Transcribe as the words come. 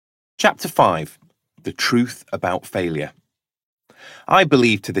Chapter 5. The Truth About Failure. I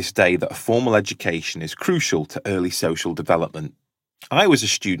believe to this day that a formal education is crucial to early social development. I was a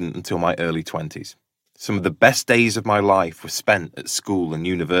student until my early 20s. Some of the best days of my life were spent at school and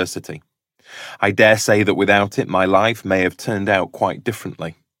university. I dare say that without it, my life may have turned out quite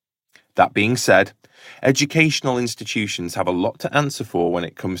differently. That being said, educational institutions have a lot to answer for when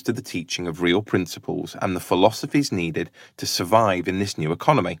it comes to the teaching of real principles and the philosophies needed to survive in this new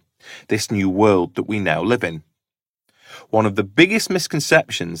economy, this new world that we now live in. One of the biggest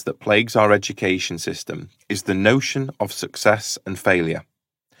misconceptions that plagues our education system is the notion of success and failure.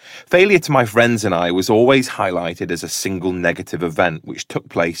 Failure to my friends and I was always highlighted as a single negative event which took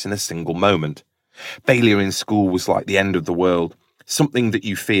place in a single moment. Failure in school was like the end of the world, something that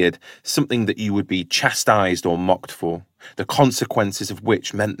you feared, something that you would be chastised or mocked for, the consequences of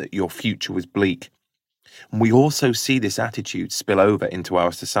which meant that your future was bleak. And we also see this attitude spill over into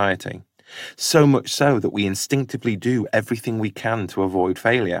our society. So much so that we instinctively do everything we can to avoid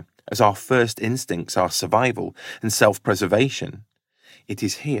failure, as our first instincts are survival and self-preservation. It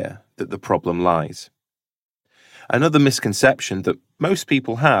is here that the problem lies. Another misconception that most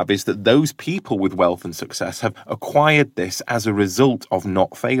people have is that those people with wealth and success have acquired this as a result of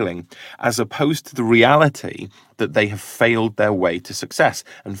not failing, as opposed to the reality that they have failed their way to success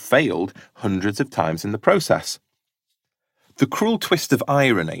and failed hundreds of times in the process. The cruel twist of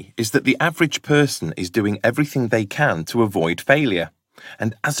irony is that the average person is doing everything they can to avoid failure,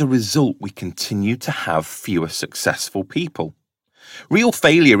 and as a result, we continue to have fewer successful people. Real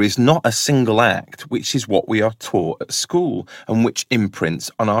failure is not a single act, which is what we are taught at school and which imprints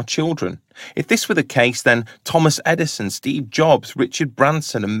on our children. If this were the case, then Thomas Edison, Steve Jobs, Richard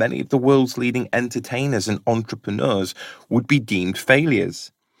Branson, and many of the world's leading entertainers and entrepreneurs would be deemed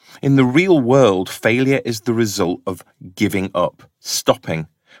failures. In the real world, failure is the result of giving up, stopping,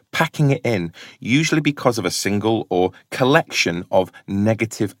 packing it in, usually because of a single or collection of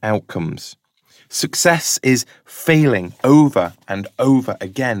negative outcomes. Success is failing over and over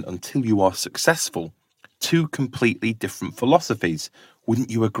again until you are successful. Two completely different philosophies,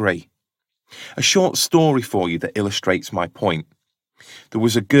 wouldn't you agree? A short story for you that illustrates my point. There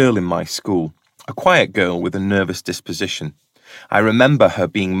was a girl in my school, a quiet girl with a nervous disposition. I remember her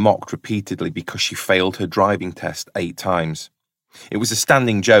being mocked repeatedly because she failed her driving test 8 times. It was a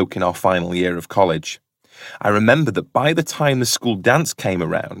standing joke in our final year of college. I remember that by the time the school dance came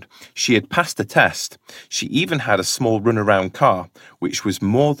around, she had passed the test. She even had a small runaround car, which was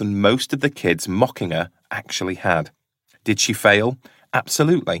more than most of the kids mocking her actually had. Did she fail?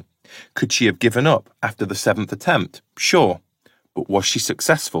 Absolutely. Could she have given up after the 7th attempt? Sure. But was she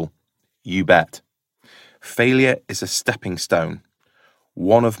successful? You bet. Failure is a stepping stone,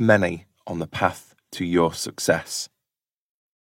 one of many on the path to your success.